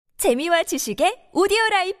재미와 지식의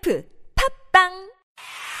오디오라이프 팝빵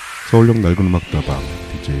서울역 낡은 음악다방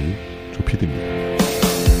DJ 조피디입니다.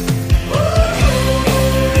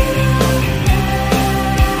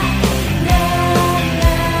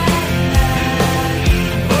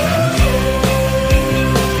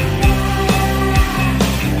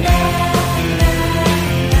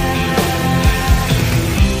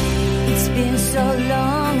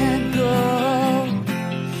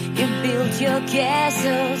 Your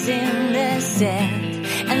castles in the sand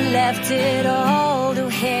and left it all to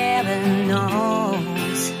heaven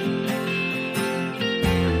knows.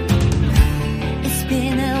 It's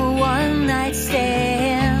been a one night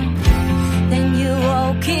stand. Then you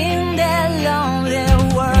walk in that lonely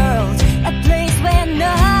world, a place where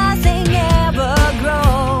nothing ever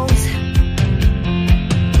grows.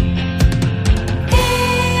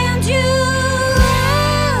 And you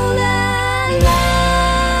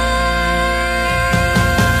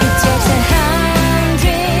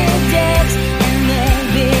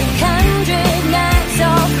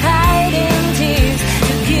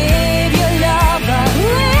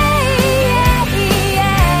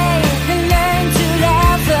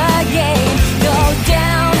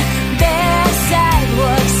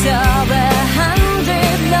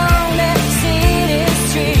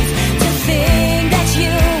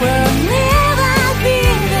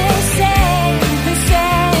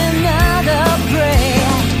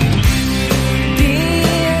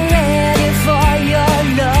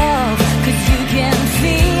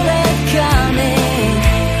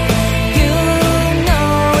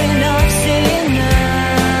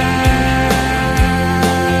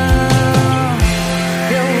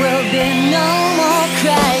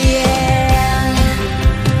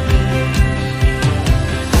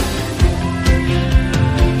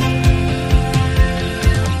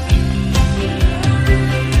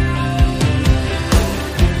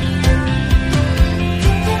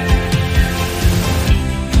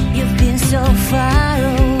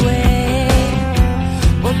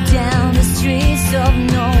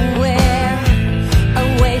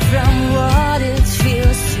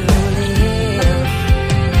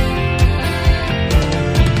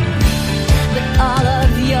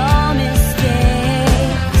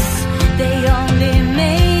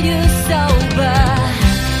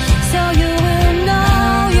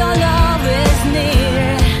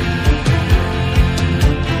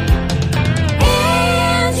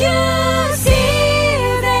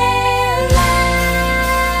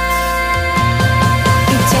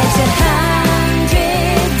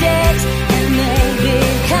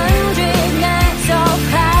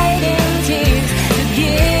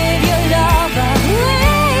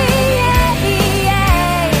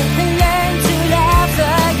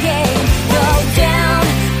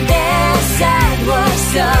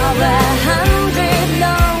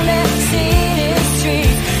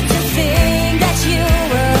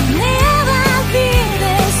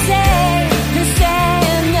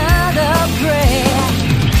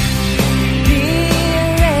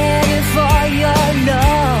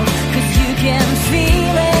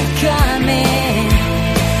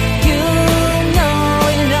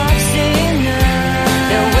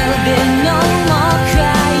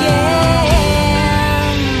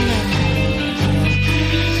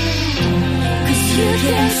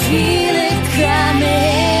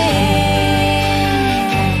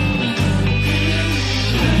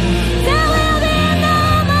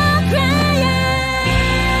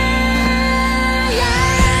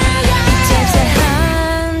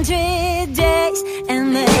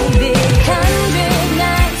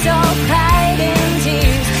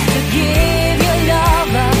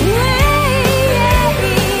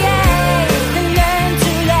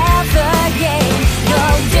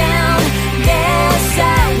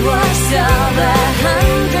was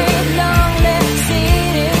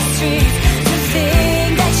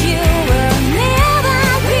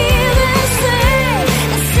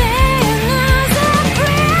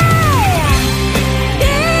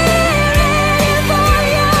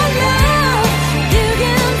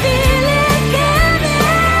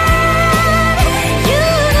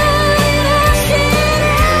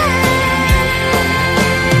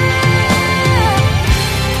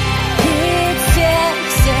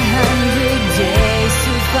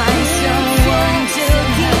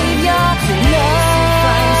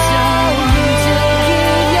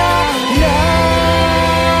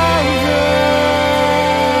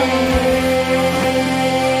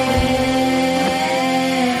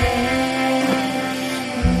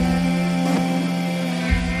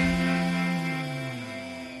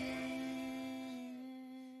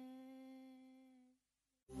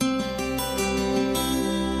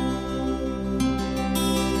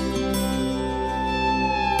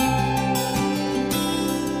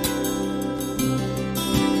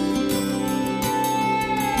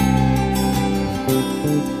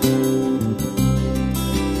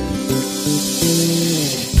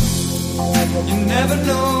You never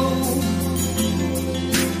know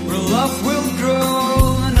where love will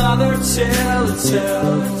grow. Another tale to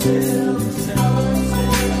tell.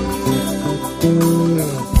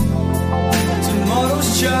 Tomorrow's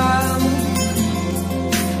child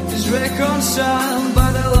is reconciled by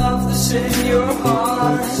the love that's in your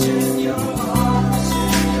heart.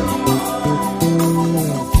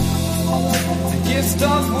 The gift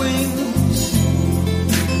of wings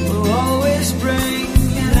will always bring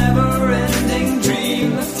a never-ending dream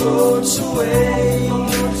that floats away.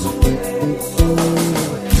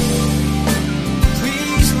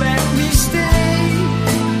 Please let me stay.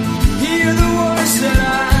 Hear the words that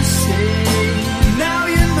I say. Now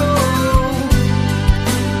you know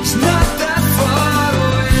it's not that far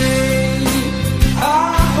away.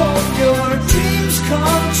 I hope your dreams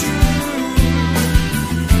come true.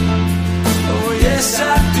 Oh yes I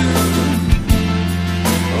do.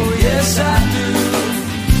 Oh yes I do.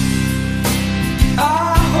 I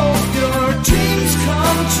hope your dreams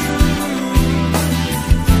come true.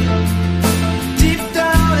 Deep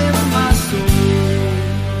down in my soul.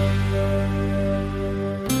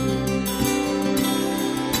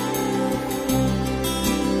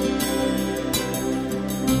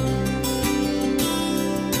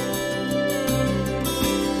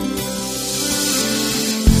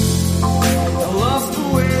 I love the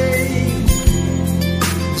way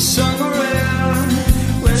summer air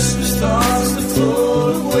whispers thoughts that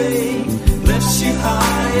float away, lifts you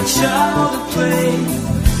high, a child at play.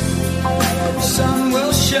 The sun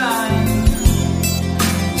will shine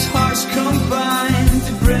as hearts combine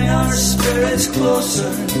to bring our spirits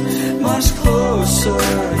closer, much closer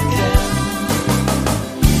again.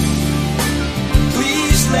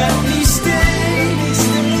 Please let me stay.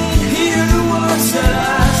 Hear the words that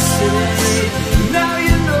I say. Now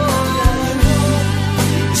you know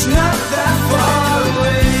it's not that far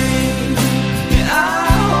away. And I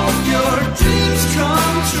hope your dreams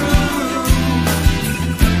come true.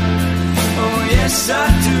 Oh yes I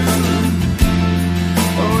do.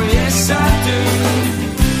 Oh yes I do.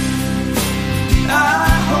 I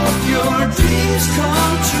hope your dreams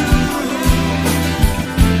come true.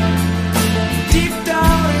 Deep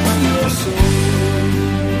down in your soul.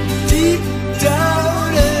 Deep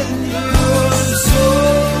down in your soul.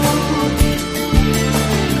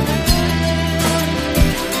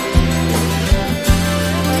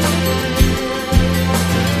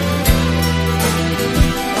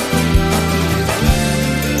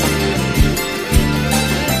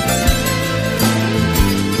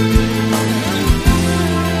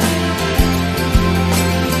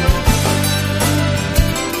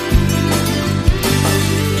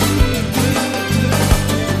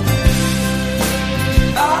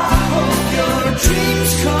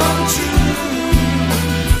 Dreams come true.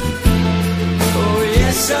 Oh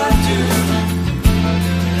yes I do.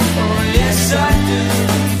 Oh yes I do.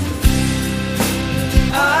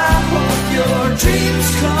 I hope your dreams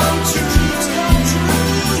come true.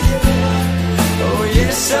 Oh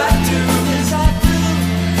yes I do.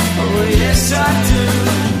 Oh yes I do.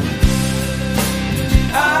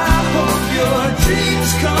 I hope your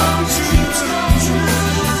dreams come true.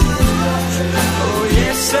 Oh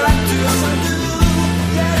yes I do.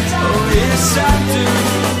 Oh yes I do.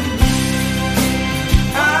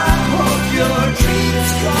 I hope your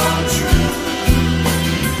dreams come true.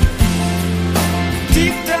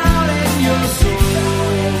 Deep down in your soul.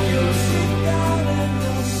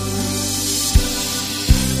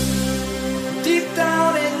 Deep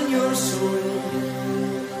down in your soul.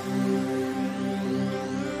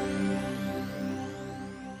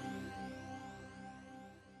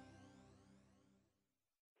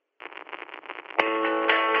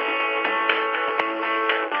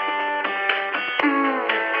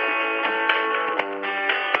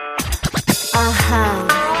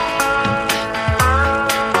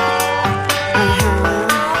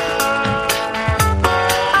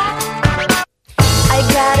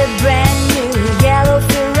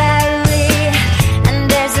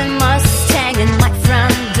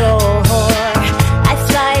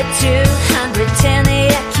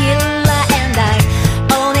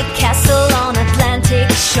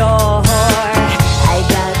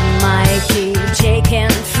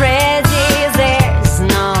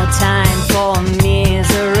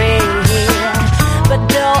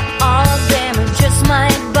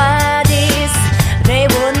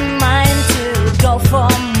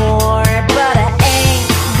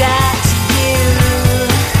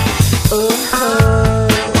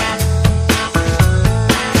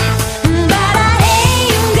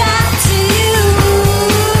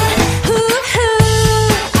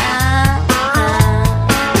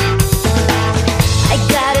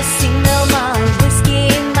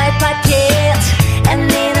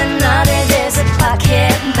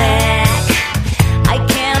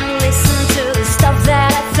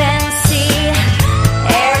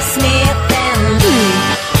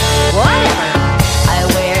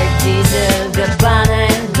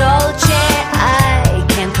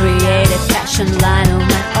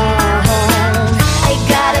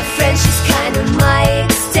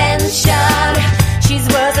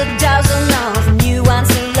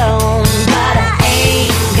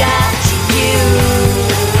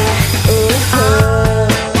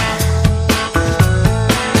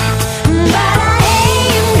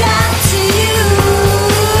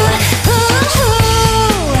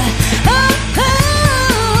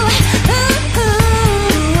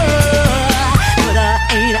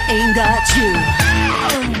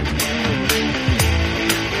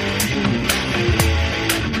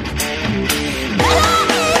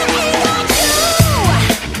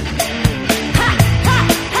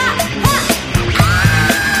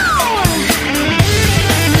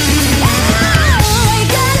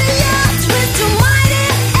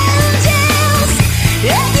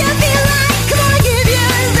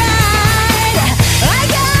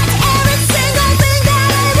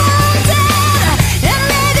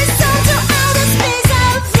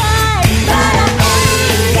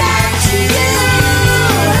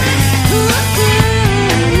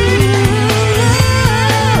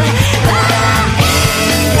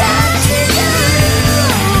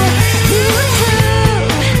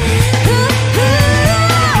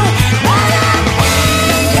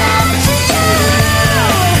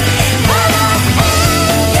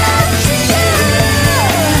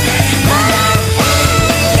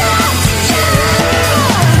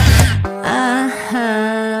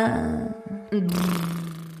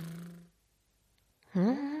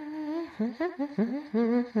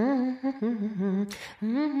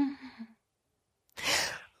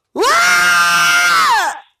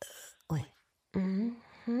 Wait.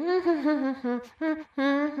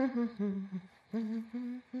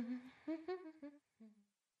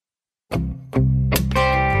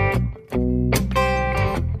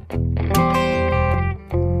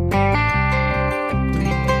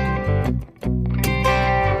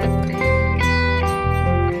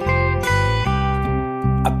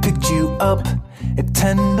 I picked you up at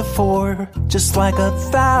 10 to 4, just like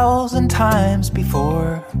 1,000 times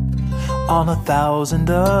before, on 1,000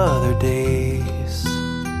 other days.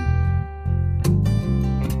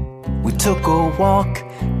 We took a walk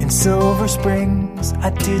in Silver Springs. I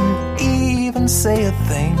didn't even say a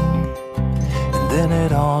thing, and then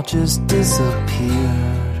it all just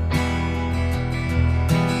disappeared.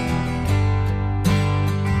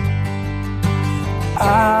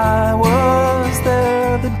 I was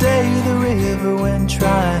there the day the river went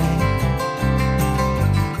dry.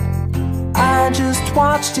 I just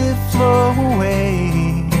watched it flow away.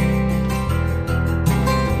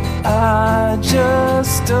 I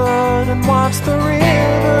just stood and watched the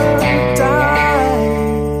river die.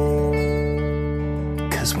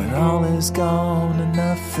 'Cause when all is gone and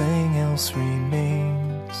nothing else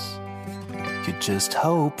remains, you just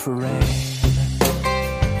hope for rain.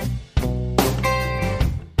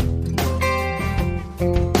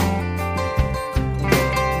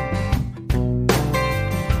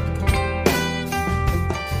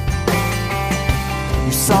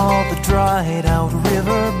 Saw the dried out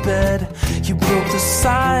riverbed. You broke the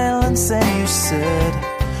silence and you said,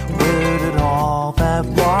 where did all that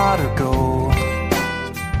water go?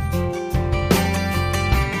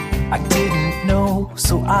 I didn't know,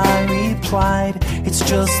 so I replied, it's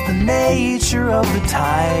just the nature of the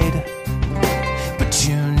tide. But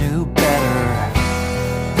you knew better.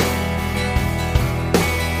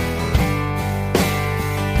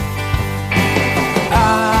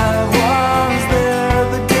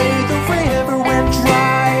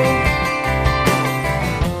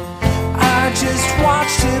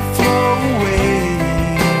 Watched it flow away.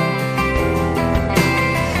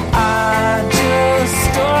 I just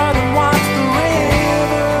stood and watched the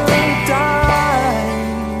river die.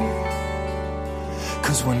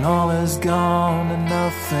 'Cause when all is gone and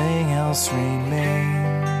nothing else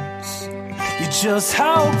remains, you just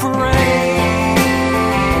hope for rain.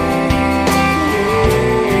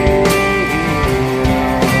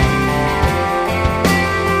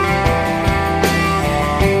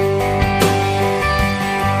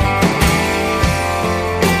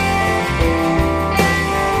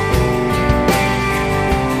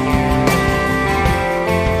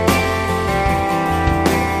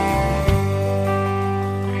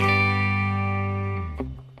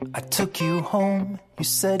 Took you home, you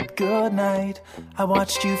said goodnight. I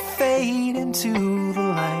watched you fade into the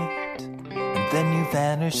light, and then you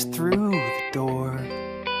vanished through the door.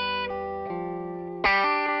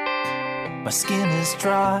 My skin is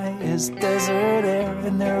dry as desert air,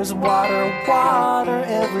 and there's water, water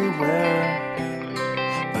everywhere.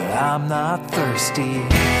 But I'm not thirsty.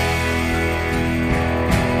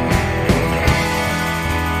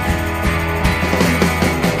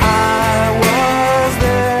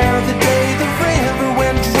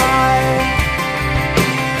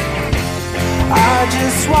 I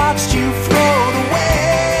just watched you float away.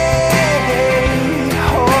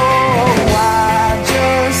 Oh, I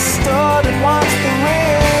just stood and watched the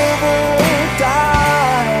river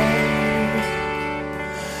die.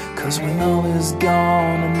 'Cause when all is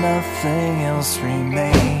gone and nothing else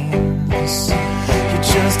remains, you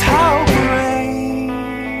just hope for rain.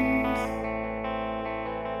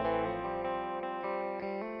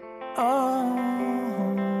 Oh.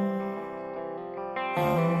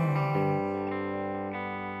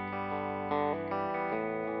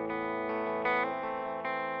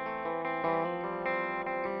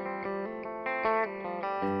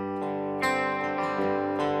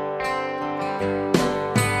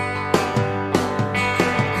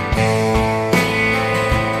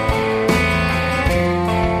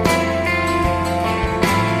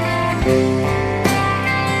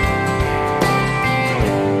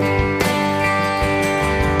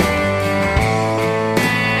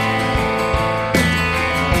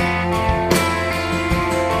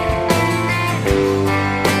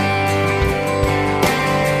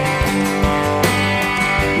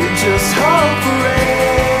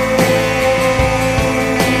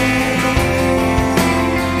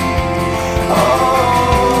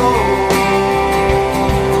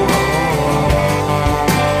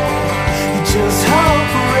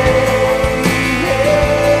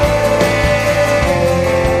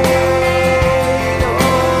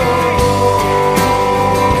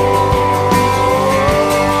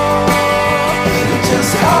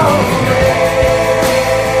 just hold it.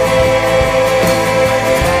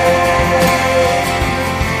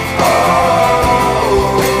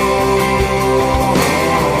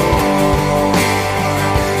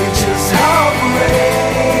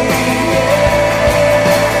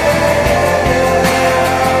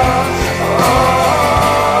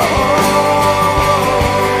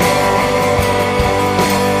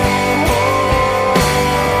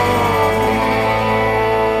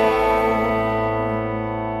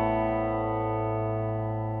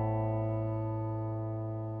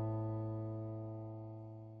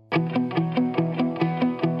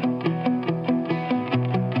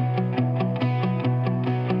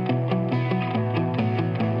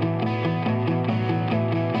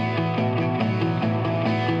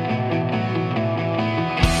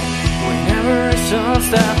 sun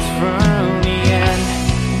starts from the end,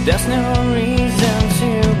 there's no reason to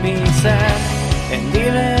be sad. And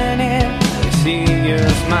even if I see your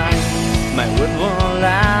smile, my word won't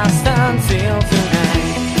last until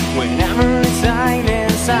tonight. Whenever it's hide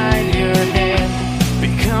inside your head,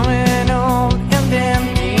 becoming old and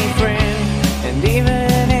empty friend. And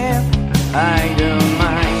even if I don't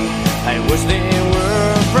mind, I wish they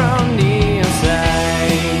were from the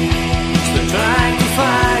inside. Still trying to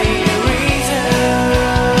find a reason,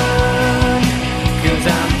 'cause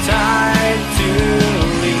I'm tired to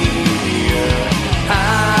leave here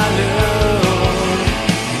alone.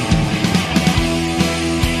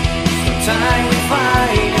 Sometimes we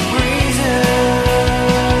find a reason,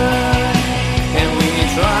 and we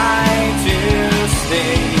try to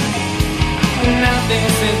stay. Nothing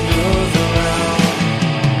is goes around.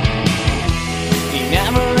 In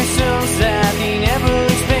every sunset, in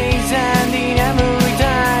every space, and in every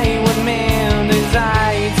time, what men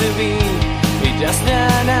desire to be is just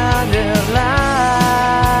another life.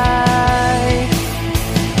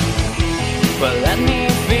 But let me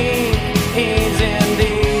think, isn't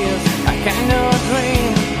this a kind of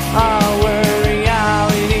dream or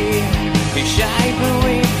reality? Be shy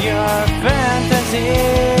with your fantasy.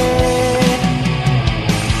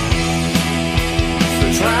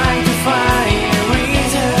 Trying to find a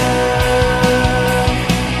reason,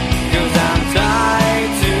 'cause I'm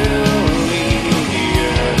tired to leave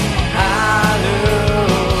here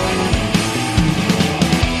alone.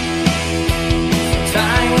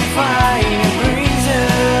 Time to find a reason,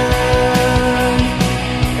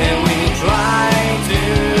 and we try to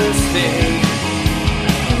stay.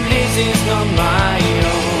 This is not my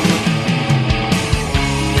own.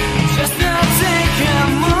 Just now take a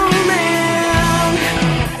moment.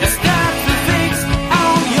 It's time to fix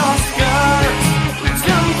all your scars.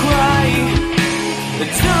 Don't cry,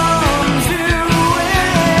 don't do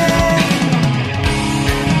it.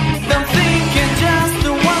 Don't think it just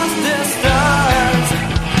once the stars.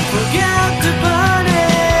 Forget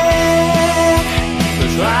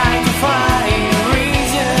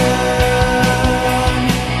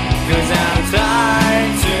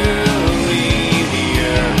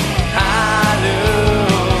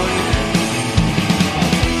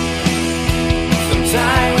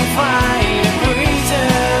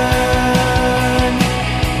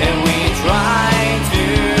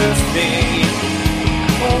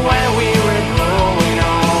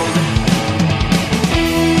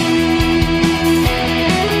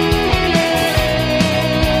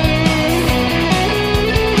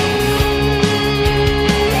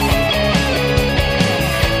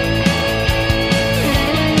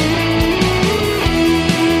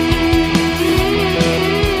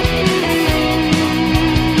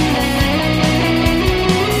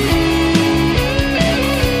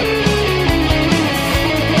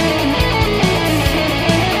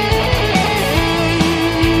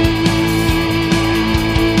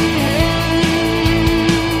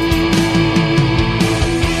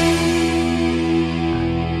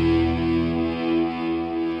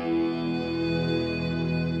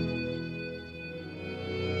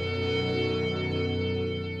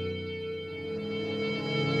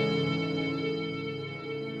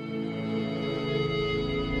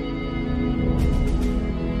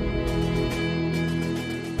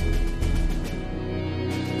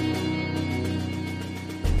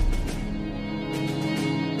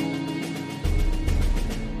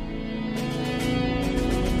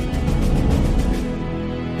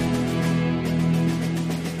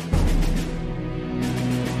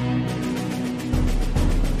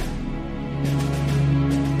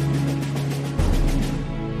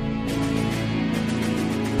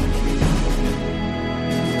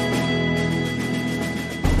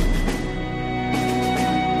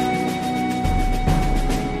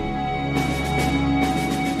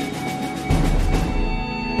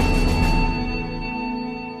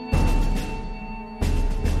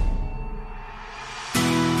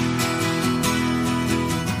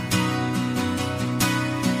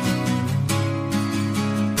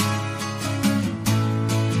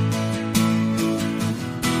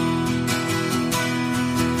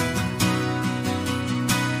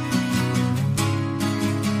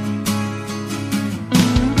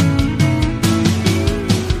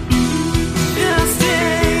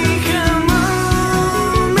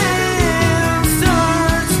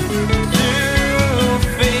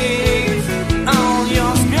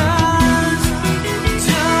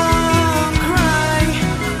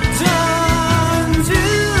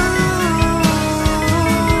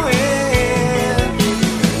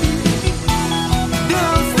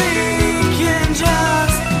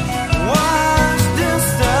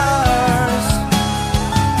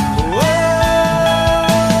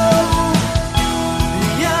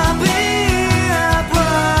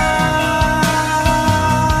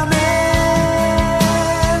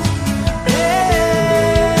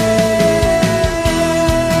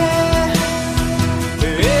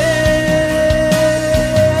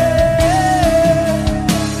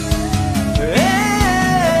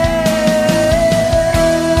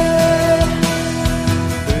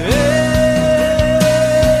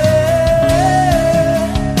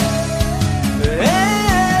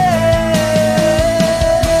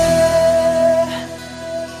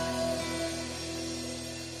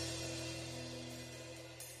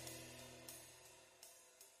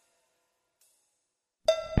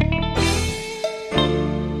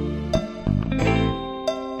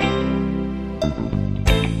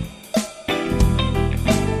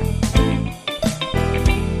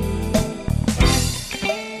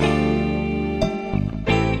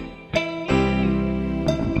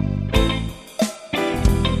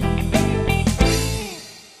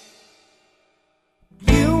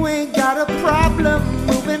ain't got a problem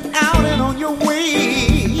moving out and on your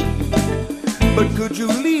way. But could you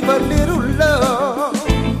leave a little love?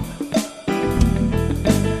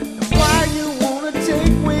 Why you wanna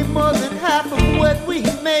take way more than half of what we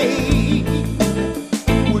made?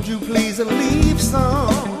 Would you please leave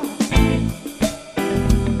some?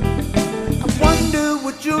 I wonder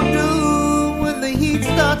what you'll do when the heat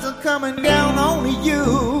starts coming down on you.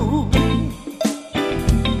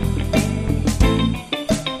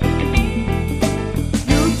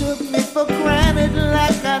 You took me for granted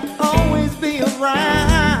like I'd always be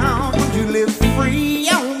around. Would you live free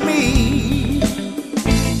on me?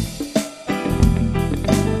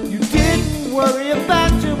 You didn't worry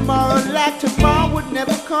about tomorrow like tomorrow would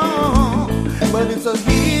never come. But it's a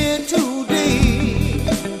here today.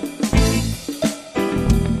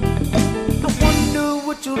 I wonder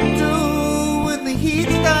what you'll do when the heat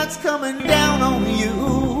starts coming down on you.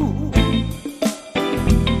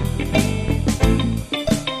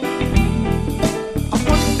 I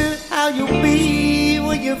wonder how you'll be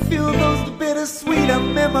when you feel those bittersweet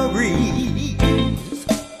memories.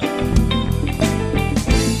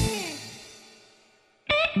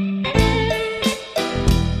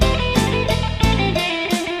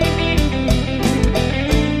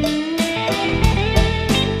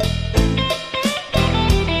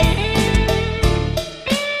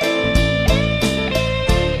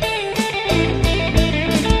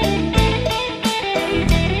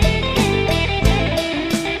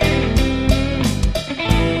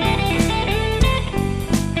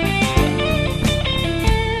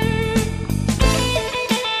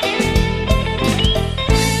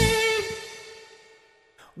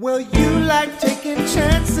 Well, you like taking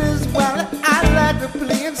chances while I like to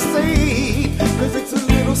play and safe. 'Cause it's a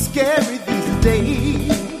little scary these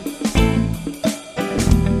days.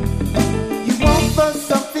 You want for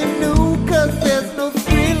something new 'cause there's no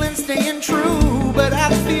thrill in staying true. But I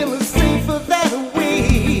feel it's safer that way.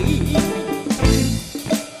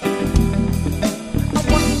 I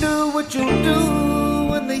wonder what you'll do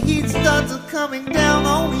when the heat starts coming down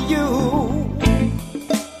on you.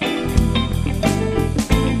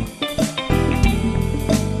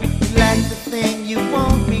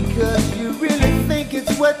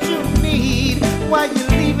 What you need while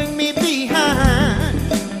you're leaving me behind.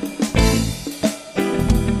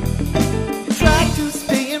 Try to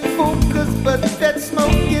stay in focus, but that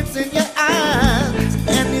smoke gets in your eyes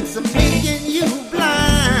and it's making you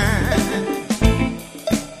blind.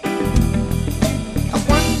 I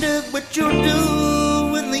wonder what you'll do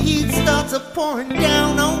when the heat starts pouring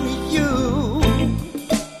down on you.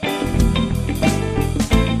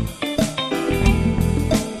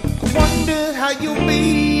 How you'll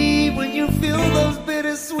be when you feel those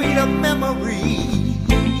bittersweet memories.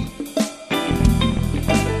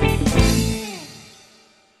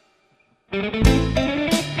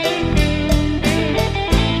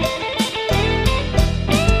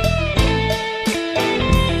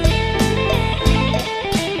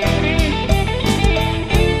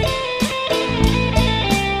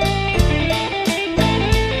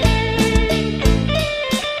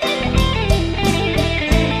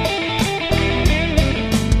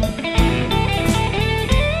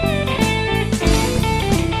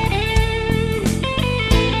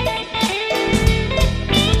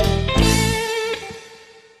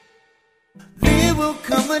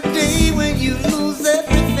 Come a day when you lose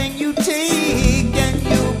everything you take and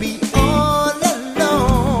you'll be all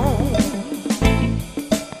alone.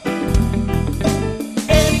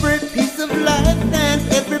 Every piece of life and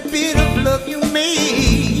every bit of love you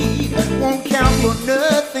made won't count for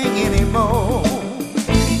nothing anymore.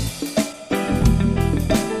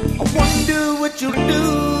 I wonder what you'll do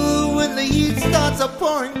when the heat starts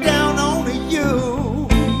pouring down on you.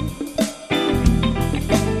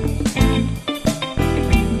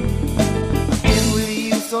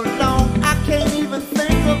 So long, I can't even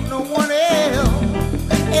think of no one else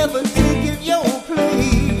ever taking your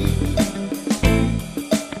place.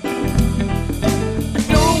 I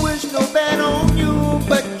don't wish no bad on you,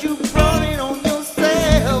 but you brought it on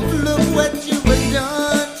yourself. Look what you've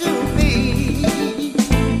done to me.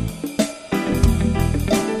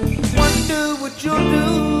 Wonder what you'll do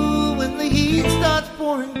when the heat starts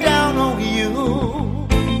pouring down on you.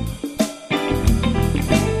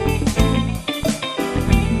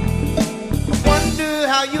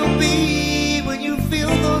 How you'll be when you feel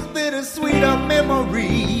those bittersweet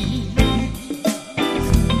memories.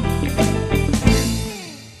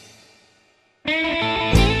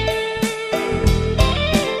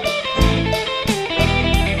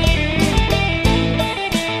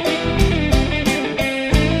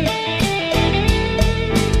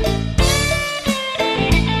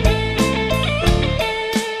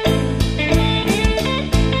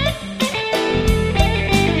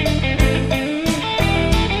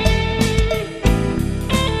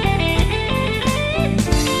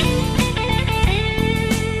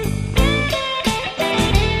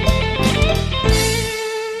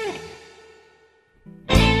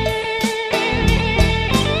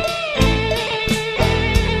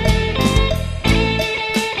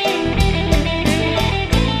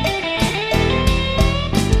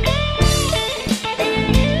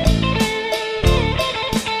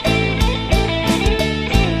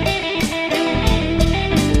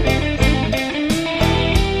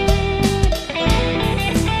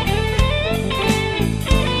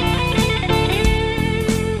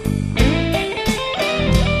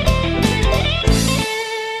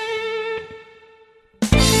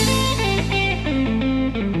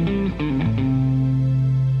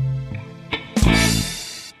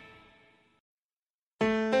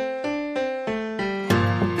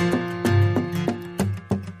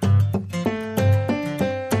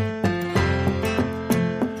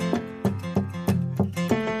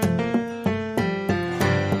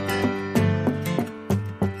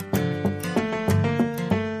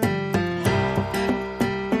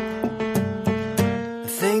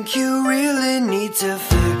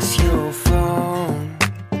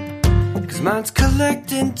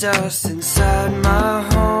 collecting dust inside my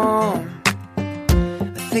home.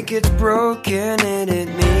 I think it's broken and it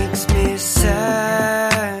makes me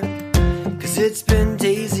sad, 'cause it's been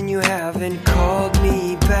days and you haven't called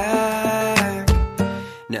me back.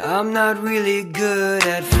 Now I'm not really good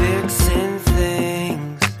at fixing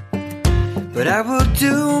things, but I will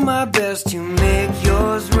do my best to make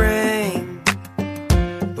yours ring.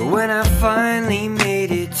 But when I finally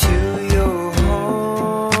made it to your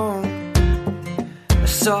home, I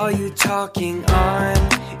saw you talking on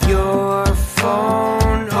your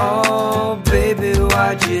phone. Oh baby,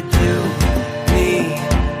 why'd you do me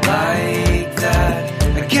like that?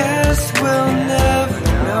 I guess we'll never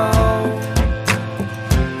know.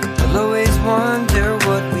 I'll always wonder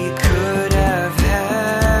what we could have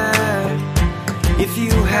had if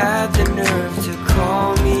you had the nerve to call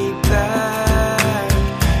me back.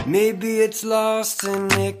 Maybe it's lost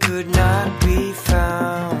and it could not be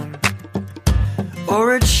found, or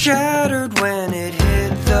it shattered when it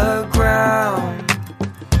hit the ground.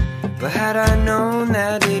 But had I known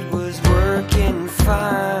that it was working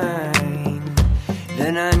fine,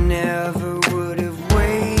 then I never would have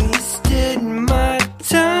wasted my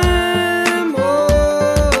time.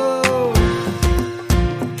 Oh,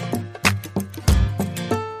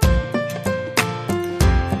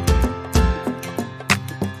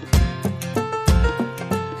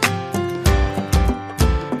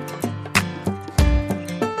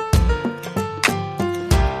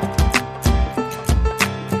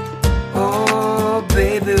 oh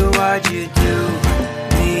baby, why'd you do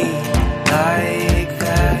me like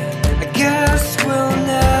that? I guess we'll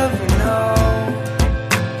never know.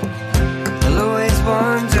 I'll always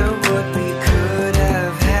wonder what we could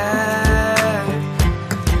have had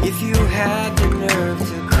if you had the nerve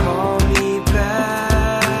to call me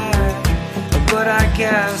back. But I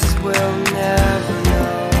guess we'll never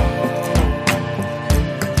know.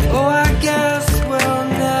 Oh, I guess we'll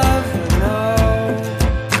never know.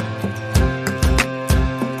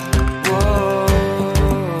 Whoa.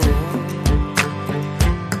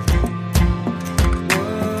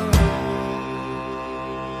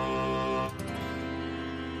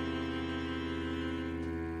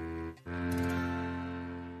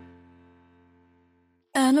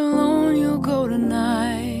 And alone you'll go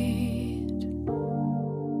tonight.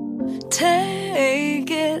 Take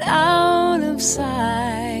it out of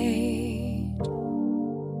sight.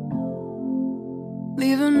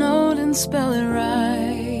 Leave a note and spell it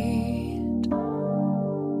right.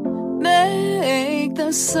 Make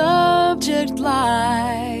the subject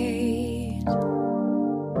light.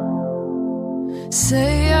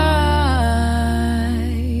 Say I'm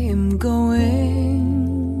going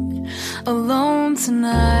alone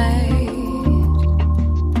tonight.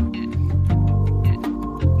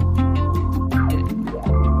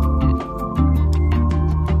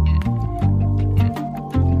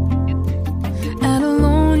 And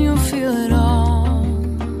alone you'll feel it all.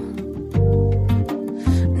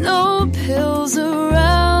 No pills or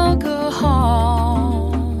alcohol.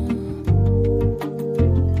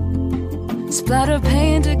 Splatter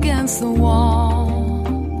paint against the wall.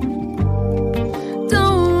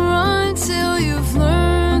 Don't run till you've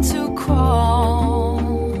learned to crawl.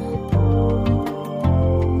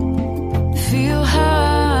 Feel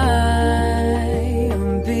high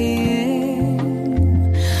on being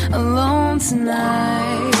alone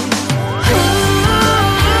tonight.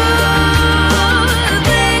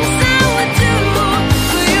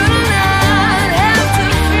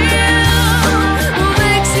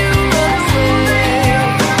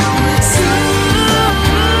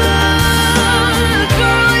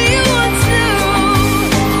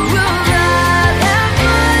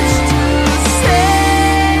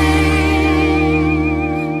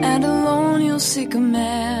 Seek a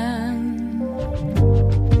man,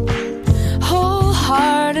 whole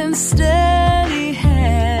heart and steady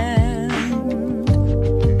hand.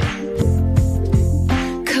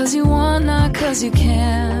 'Cause you want, not 'cause you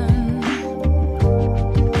can.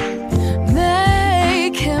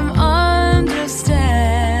 Make him understand.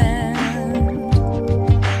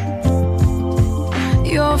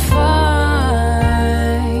 You're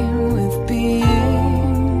fine with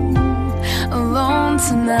being alone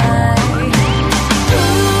tonight.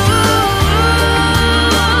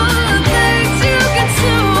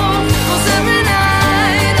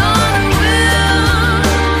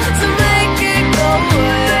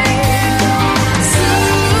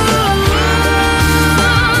 Soon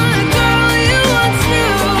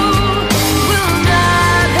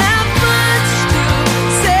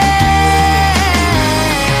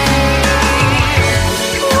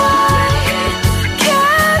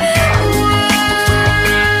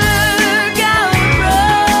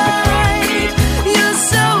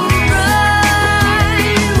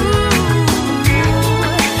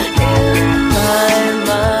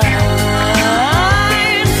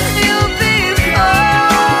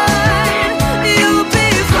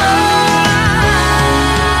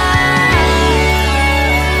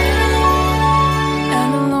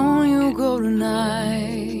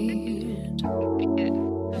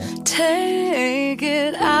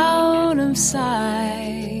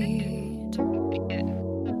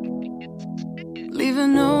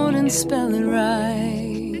spell it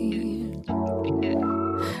right.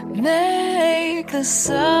 Make the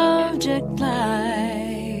subject light.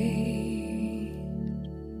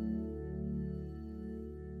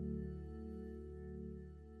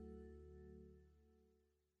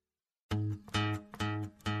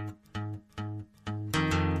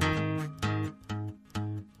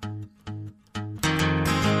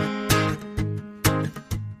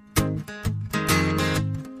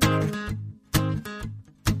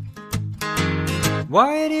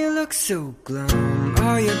 Why do you look so glum?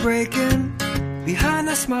 Are you breaking behind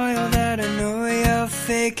the smile that I know you're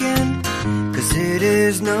faking? 'Cause it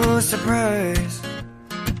is no surprise,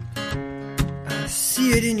 I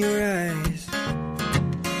see it in your eyes,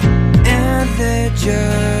 and they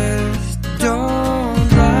just don't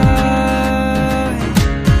lie.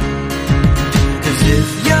 'Cause if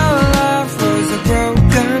your life was a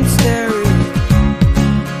broken stereo,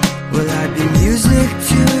 well, I'd be music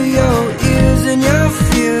to your ears, and your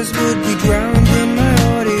fears would be drowned in my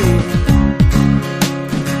audio.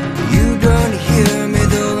 You don't hear me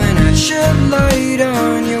though, and I'd shed light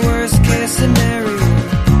on your worst case scenario.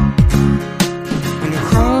 When you're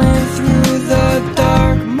crawling through the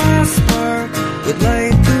dark, my spark would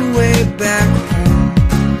light the way back home.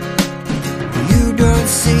 You don't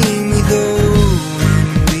see me though, and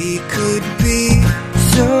we could be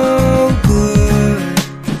so good.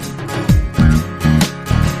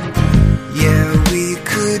 Yeah, we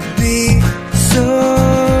could be so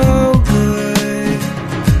good.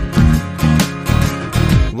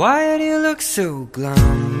 Why do you look so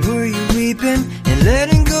glum? Were you weeping and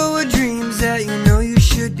letting go of dreams that you know you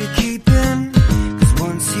should be keeping? 'Cause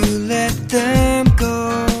once you let them go,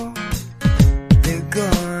 they're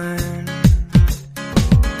gone.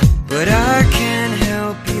 But I can't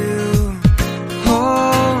help you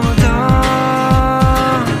hold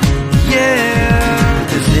on. Yeah,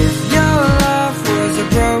 'cause if your life was a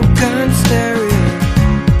broken stereo,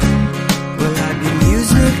 well, I'd be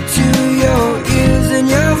music to your ears, and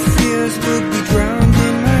your fears would be drowned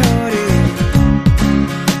in my audio.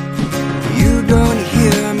 You don't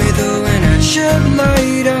hear me though, and I'd shed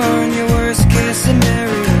light on your worst case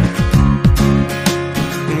scenario.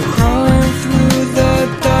 When you're crawling through the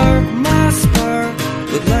dark, my spark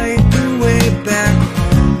would light the way back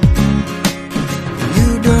home. You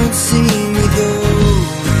don't see me though,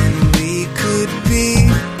 and we could be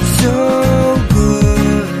so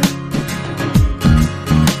good.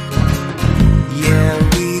 Yeah,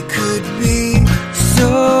 we could be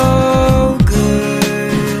so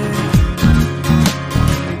good.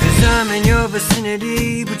 'Cause I'm in your vicinity,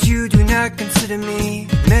 but you do not consider me.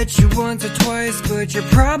 Met you once or twice, but you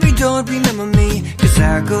probably don't remember me. 'Cause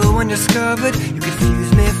I go undiscovered, you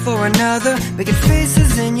confuse me for another, making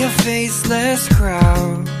faces in your faceless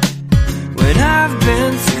crowd. When I've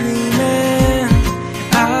been screaming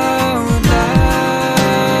out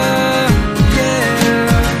loud,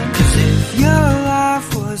 yeah. 'Cause if your life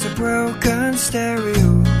was a broken stereo,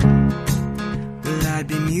 well, I'd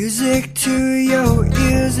be music to your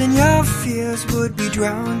ears, and your fears would be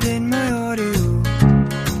drowned in my audio.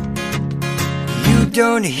 You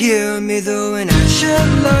don't hear me though, and I shed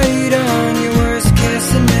light on your worst case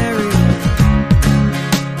scenario.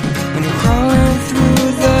 When you're crawling through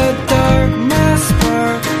the dark, my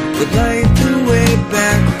spark would light the way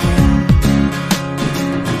back home.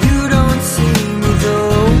 You don't see me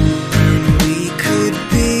though, and we could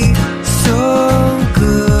be so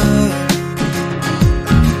good.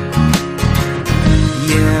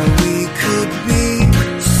 Yeah, we could be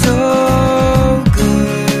so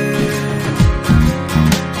good.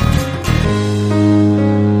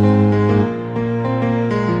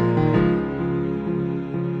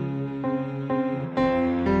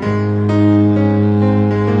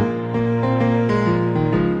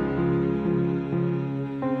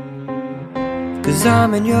 'Cause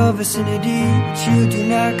I'm in your vicinity, but you do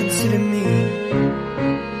not consider me.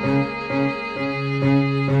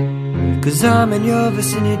 'Cause I'm in your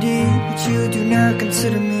vicinity, but you do not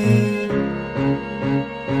consider me.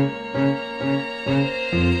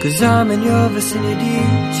 'Cause I'm in your vicinity,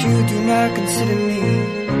 but you do not consider me.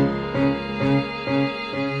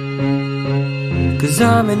 'Cause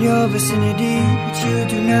I'm in your vicinity, but you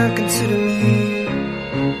do not consider me.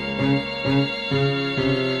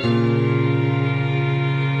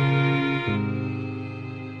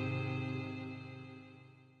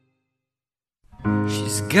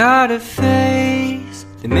 She's got a face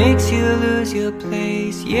that makes you lose your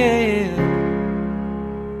place, yeah.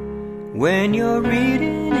 When you're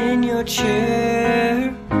reading in your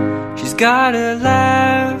chair, she's got a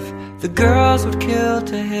laugh the girls would kill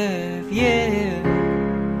to have, yeah.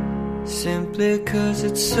 simply 'cause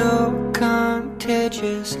it's so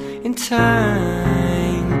contagious. In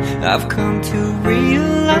time, I've come to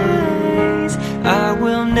realize I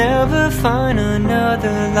will never find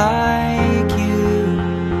another like you.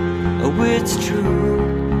 Oh, it's true,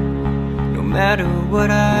 no matter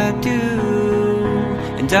what I do.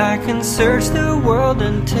 And I can search the world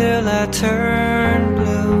until I turn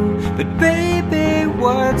blue. But baby,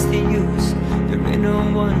 what's the use? There ain't no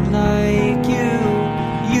one like you,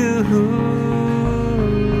 you.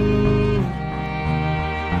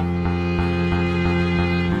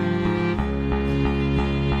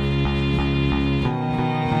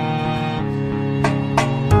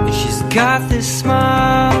 And she's got this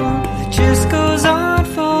smile that just goes on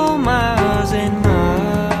for miles and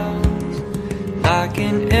miles, like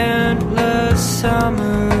an endless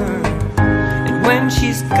summer. And when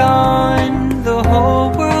she's gone, the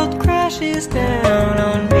whole world crashes down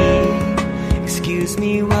on me. Excuse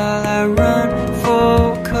me while I run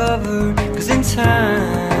for cover, 'cause in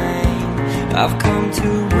time I've come to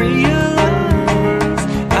realize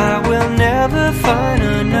I will never find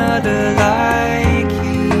another like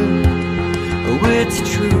you. Oh, it's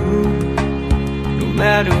true, no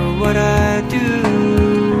matter what I do.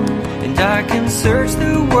 And I can search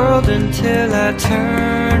the world until I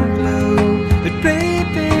turn blue. But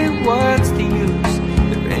baby, what's the use?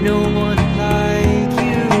 There ain't no one like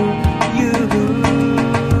you, you.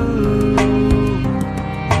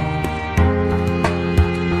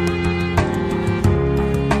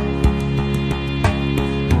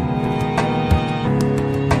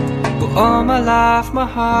 Well, all my life my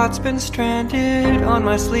heart's been stranded. On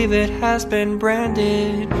my sleeve it has been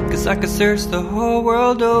branded. 'Cause I could search the whole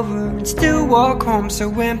world over and still walk home so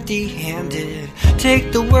empty-handed.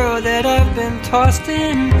 Take the world that I've been tossed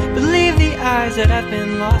in, believe the eyes that I've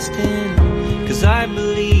been lost in. 'Cause I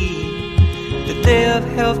believe that they have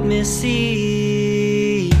helped me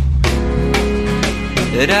see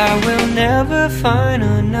that I will never find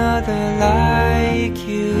another like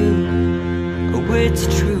you. Oh, it's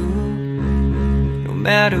true, no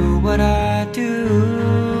matter what I do.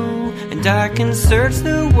 And I can search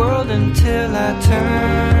the world until I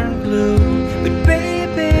turn blue. But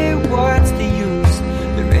baby, what's the use?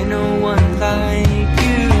 There ain't no one like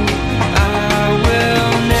you. I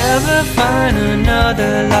will never find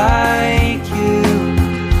another like you.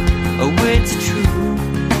 Oh, it's true,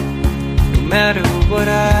 no matter what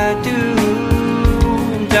I do.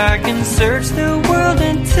 And I can search the world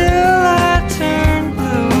until I turn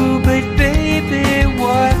blue. But baby,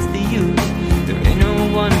 what's the use? There ain't no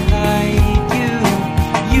one like you,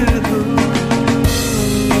 you.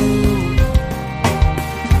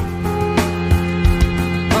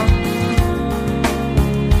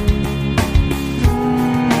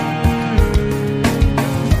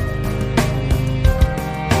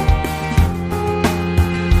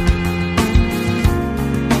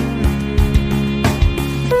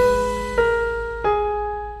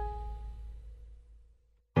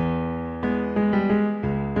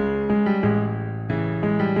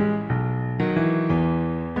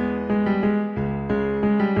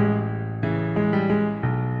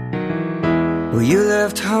 Well, you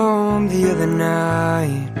left home the other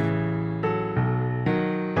night.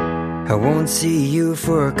 I won't see you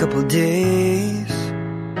for a couple days,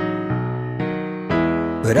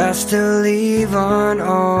 but I still leave on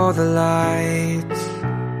all the lights,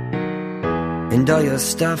 and all your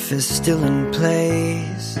stuff is still in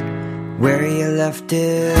place where you left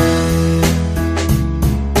it.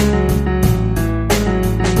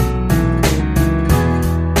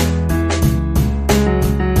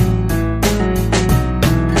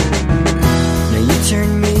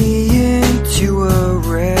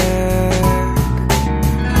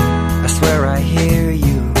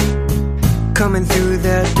 Coming through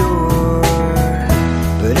that door,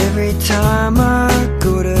 but every time I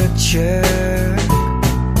go to check,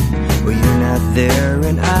 well, you're not there,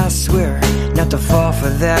 and I swear not to fall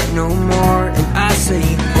for that no more. And I say,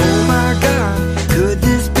 oh my God, could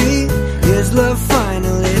this be? Is love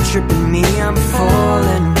finally tripping me? I'm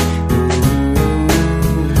falling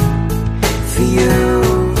for you.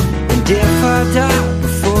 And if I die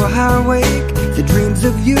before I wake, the dreams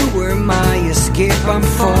of you were my escape. I'm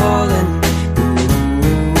falling.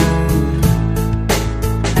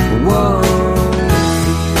 Whoa.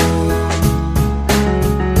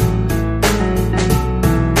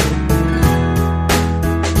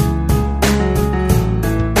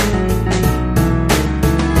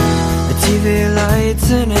 The TV lights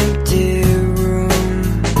an empty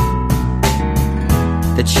room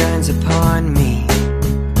that shines upon me,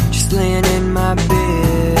 just laying in my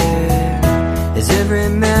bed. There's every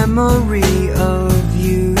memory of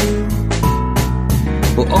you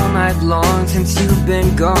night long since you've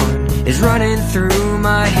been gone is running through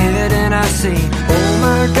my head, and I say, oh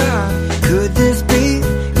my God, could this be?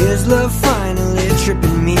 Is love finally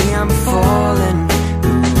tripping me? I'm falling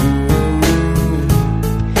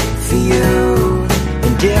for you.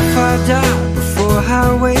 And if I die before I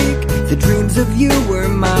wake, the dreams of you were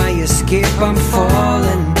my escape. I'm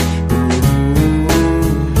falling.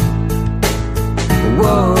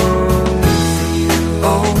 Whoa, for you.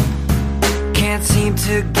 Oh, can't seem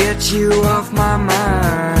to get you off my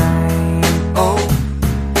mind. Oh,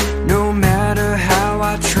 no matter how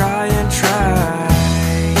I try and try.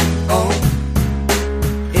 Oh,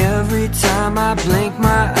 every time I blink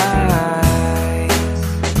my eyes,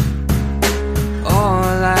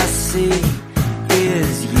 all I see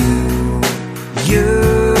is you, you.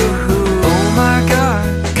 Oh my God,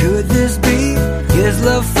 could this be? Is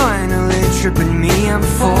love finally tripping me? I'm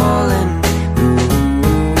falling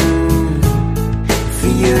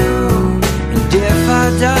for you. And if I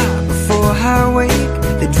die before I wake,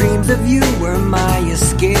 the dreams of you were my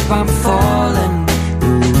escape. I'm falling.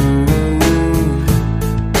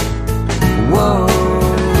 Whoa,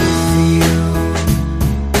 for you.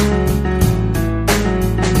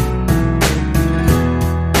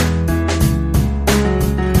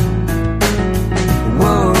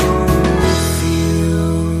 Whoa, for you.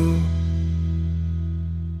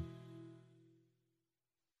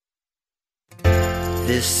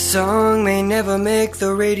 This song may never make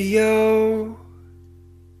the radio,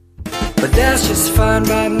 but that's just fine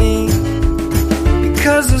by me,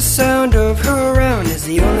 because the sound of her around is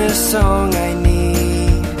the only song I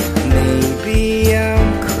need. Maybe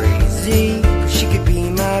I'm crazy, but she could be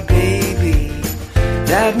my baby.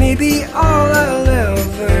 That may be all I'll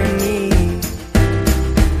ever need.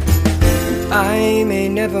 I may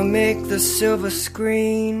never make the silver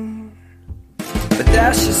screen, but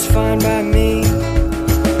that's just fine by me.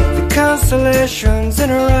 The constellations in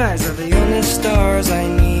her eyes are the only stars I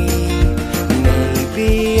need.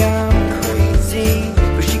 Maybe I'm crazy,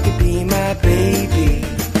 but she could be my baby.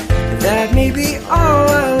 That may be all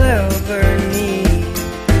I'll ever need.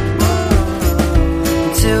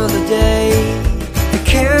 Until the day they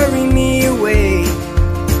carry me away,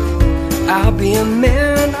 I'll be a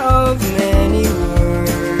man of many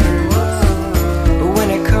words. But when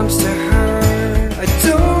it comes to her, I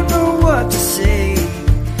don't know what to say.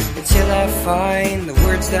 Until I find the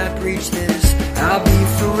words that breach this, I'll be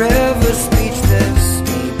forever speechless.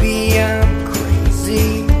 Maybe I'm crazy,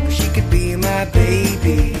 but she could be my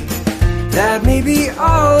baby. That may be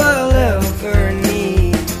all I'll ever need.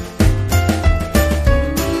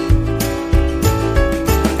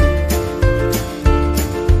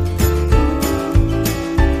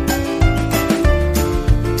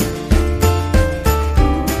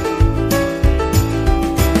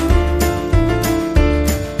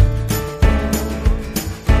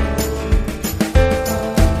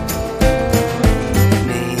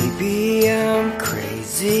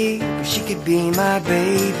 Be my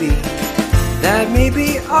baby. That may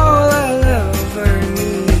be all I'll ever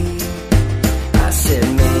need. I said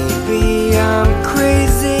maybe I'm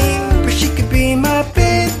crazy, but she could be my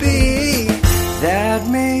baby. That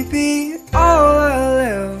may be all I'll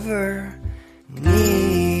ever need.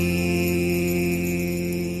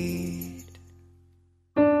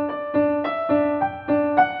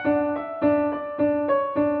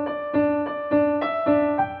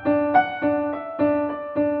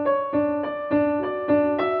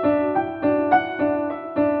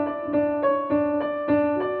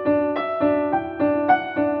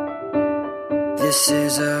 This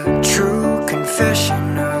is a true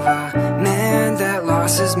confession of a man that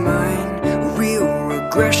lost his mind. A real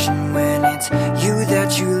regression when it's you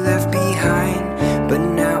that you left behind. But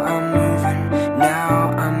now I'm moving,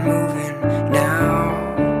 now I'm moving, now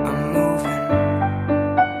I'm moving.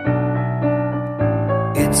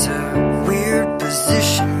 It's a weird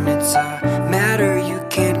position, it's a matter you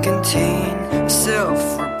can't contain.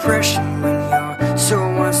 Self-repression when your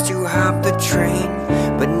soul wants to hop the train.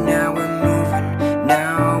 But now we're moving,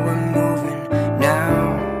 now we're moving, now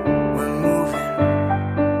we're moving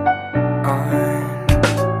on.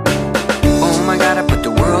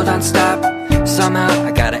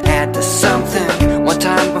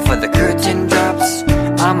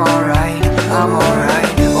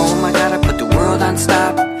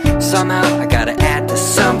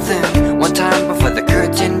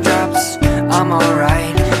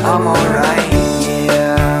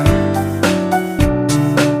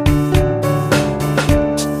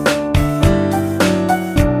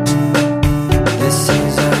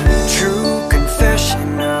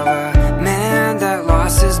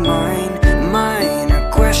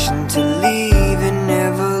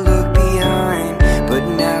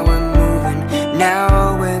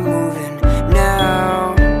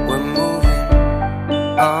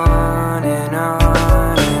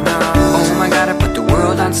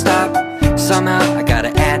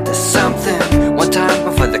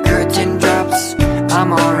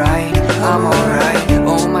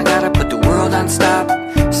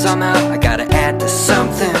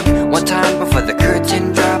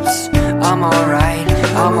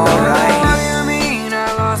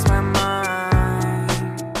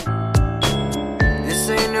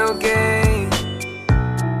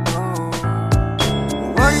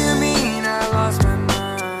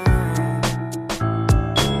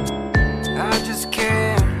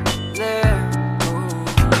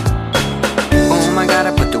 I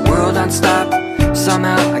gotta put the world on stop.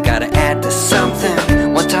 Somehow I gotta add the sun.